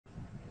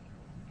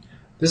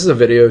This is a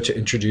video to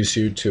introduce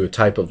you to a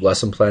type of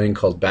lesson planning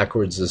called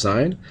backwards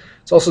design.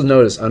 It's also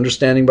known as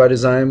understanding by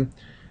design.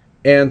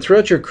 And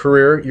throughout your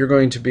career, you're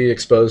going to be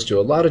exposed to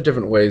a lot of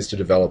different ways to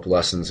develop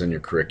lessons in your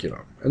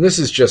curriculum. And this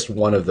is just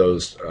one of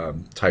those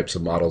types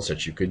of models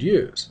that you could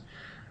use.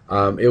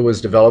 It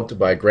was developed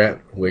by Grant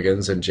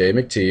Wiggins and Jay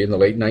McTee in the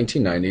late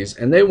 1990s,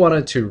 and they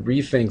wanted to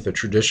rethink the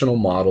traditional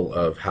model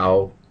of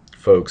how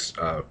folks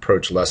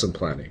approach lesson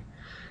planning.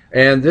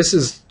 And this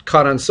is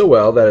caught on so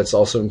well that it's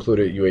also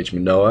included at UH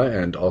Manoa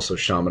and also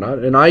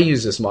Chaminade. And I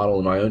use this model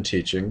in my own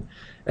teaching,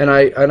 and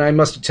I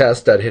must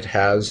attest that it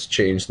has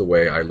changed the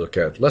way I look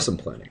at lesson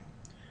planning.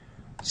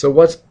 So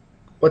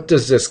what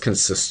does this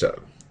consist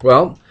of?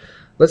 Well,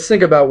 let's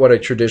think about what a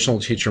traditional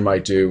teacher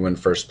might do when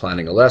first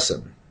planning a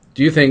lesson.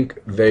 Do you think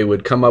they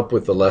would come up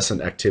with the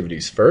lesson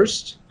activities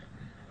first?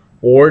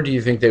 Or do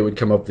you think they would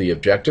come up with the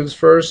objectives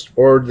first?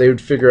 Or they would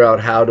figure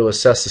out how to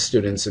assess the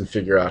students and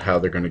figure out how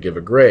they're going to give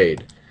a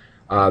grade?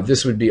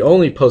 This would be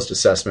only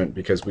post-assessment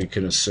because we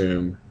can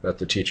assume that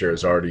the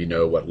teachers already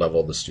know what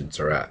level the students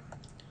are at.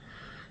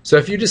 So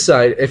if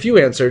you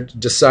answered,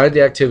 decide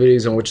the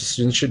activities on which the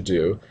students should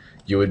do,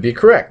 you would be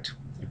correct.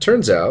 It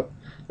turns out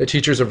that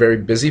teachers are very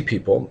busy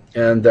people,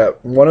 and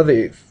that one of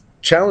the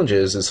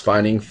challenges is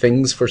finding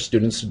things for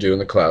students to do in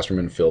the classroom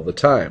and fill the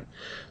time.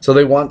 So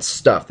they want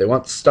stuff. They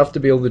want stuff to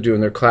be able to do in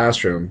their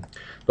classroom.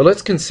 But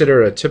let's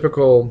consider a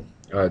typical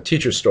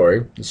teacher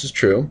story. This is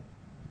true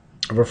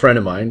of a friend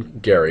of mine,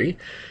 Gary,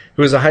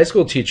 who is a high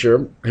school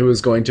teacher who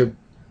was going to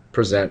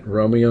present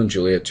Romeo and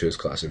Juliet to his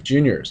class of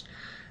juniors.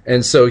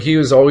 And so he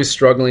was always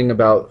struggling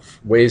about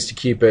ways to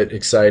keep it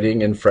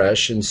exciting and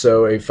fresh. And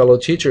so a fellow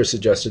teacher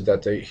suggested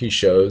that he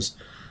shows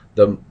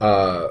the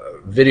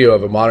video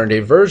of a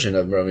modern-day version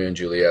of Romeo and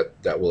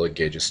Juliet that will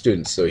engage his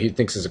students. So he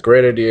thinks it's a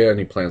great idea, and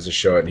he plans to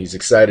show it, and he's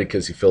excited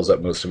because he fills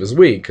up most of his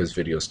week because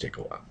videos take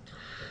a while.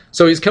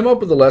 So he's come up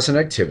with a lesson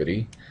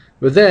activity,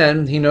 but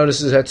then he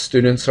notices that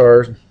students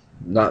are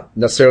not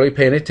necessarily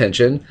paying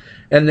attention,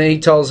 and then he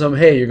tells them,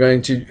 hey,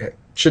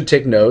 should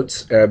take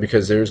notes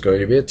because there's going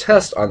to be a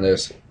test on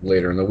this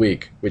later in the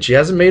week, which he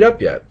hasn't made up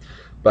yet.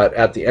 But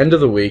at the end of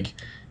the week,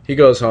 he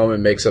goes home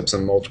and makes up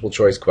some multiple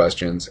choice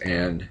questions,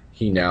 and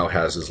he now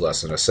has his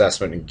lesson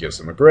assessment and gives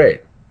them a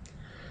grade.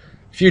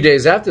 A few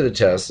days after the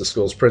test, the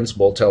school's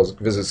principal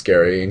visits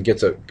Gary and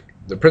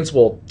the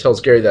principal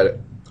tells Gary that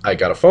I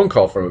got a phone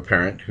call from a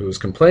parent who was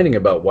complaining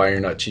about why you're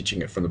not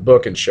teaching it from the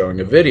book and showing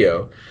a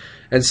video.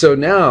 And so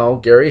now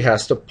Gary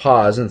has to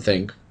pause and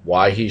think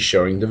why he's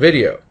showing the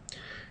video.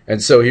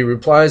 And so he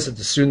replies that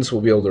the students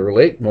will be able to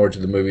relate more to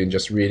the movie than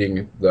just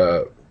reading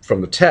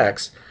from the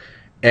text,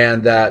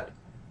 and that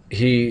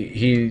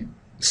he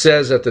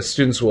says that the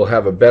students will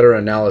have a better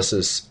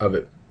analysis of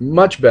it,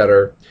 much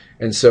better,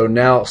 and so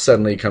now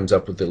suddenly he comes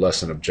up with the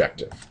lesson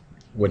objective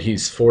when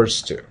he's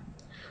forced to.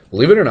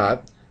 Believe it or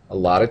not, a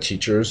lot of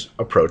teachers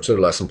approach their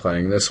lesson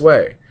planning this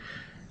way.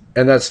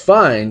 And that's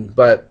fine,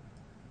 but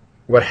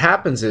what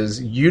happens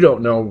is you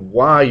don't know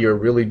why you're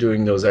really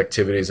doing those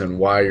activities and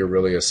why you're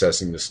really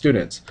assessing the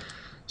students.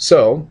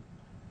 So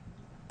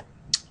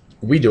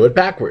we do it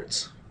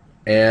backwards.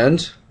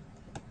 And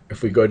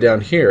if we go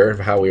down here,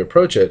 how we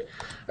approach it,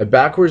 a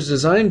backwards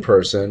design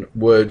person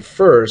would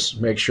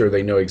first make sure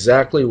they know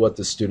exactly what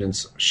the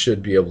students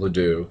should be able to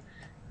do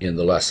in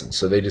the lesson.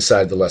 So they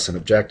decide the lesson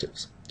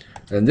objectives.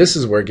 And this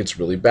is where it gets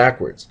really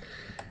backwards.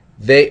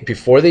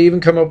 Before they even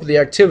come up with the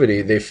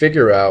activity, they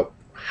figure out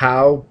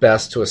how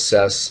best to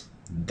assess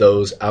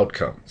those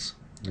outcomes.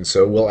 And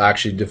so we'll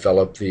actually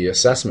develop the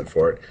assessment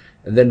for it.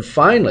 And then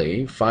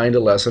finally, find a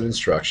lesson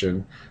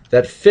instruction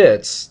that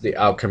fits the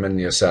outcome in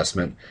the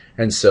assessment,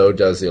 and so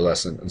does the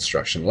lesson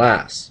instruction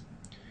last.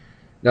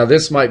 Now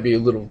this might be a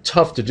little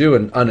tough to do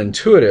and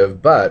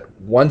unintuitive, but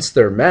once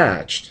they're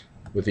matched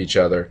with each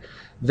other,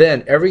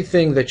 then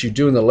everything that you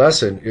do in the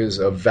lesson is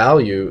of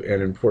value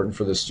and important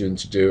for the student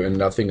to do, and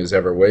nothing is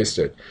ever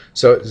wasted.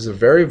 So it's a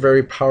very,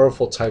 very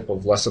powerful type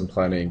of lesson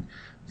planning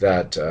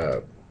that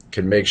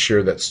can make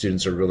sure that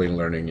students are really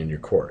learning in your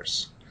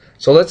course.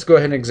 So let's go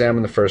ahead and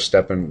examine the first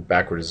step in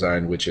backward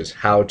design, which is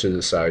how to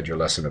decide your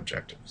lesson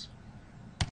objectives.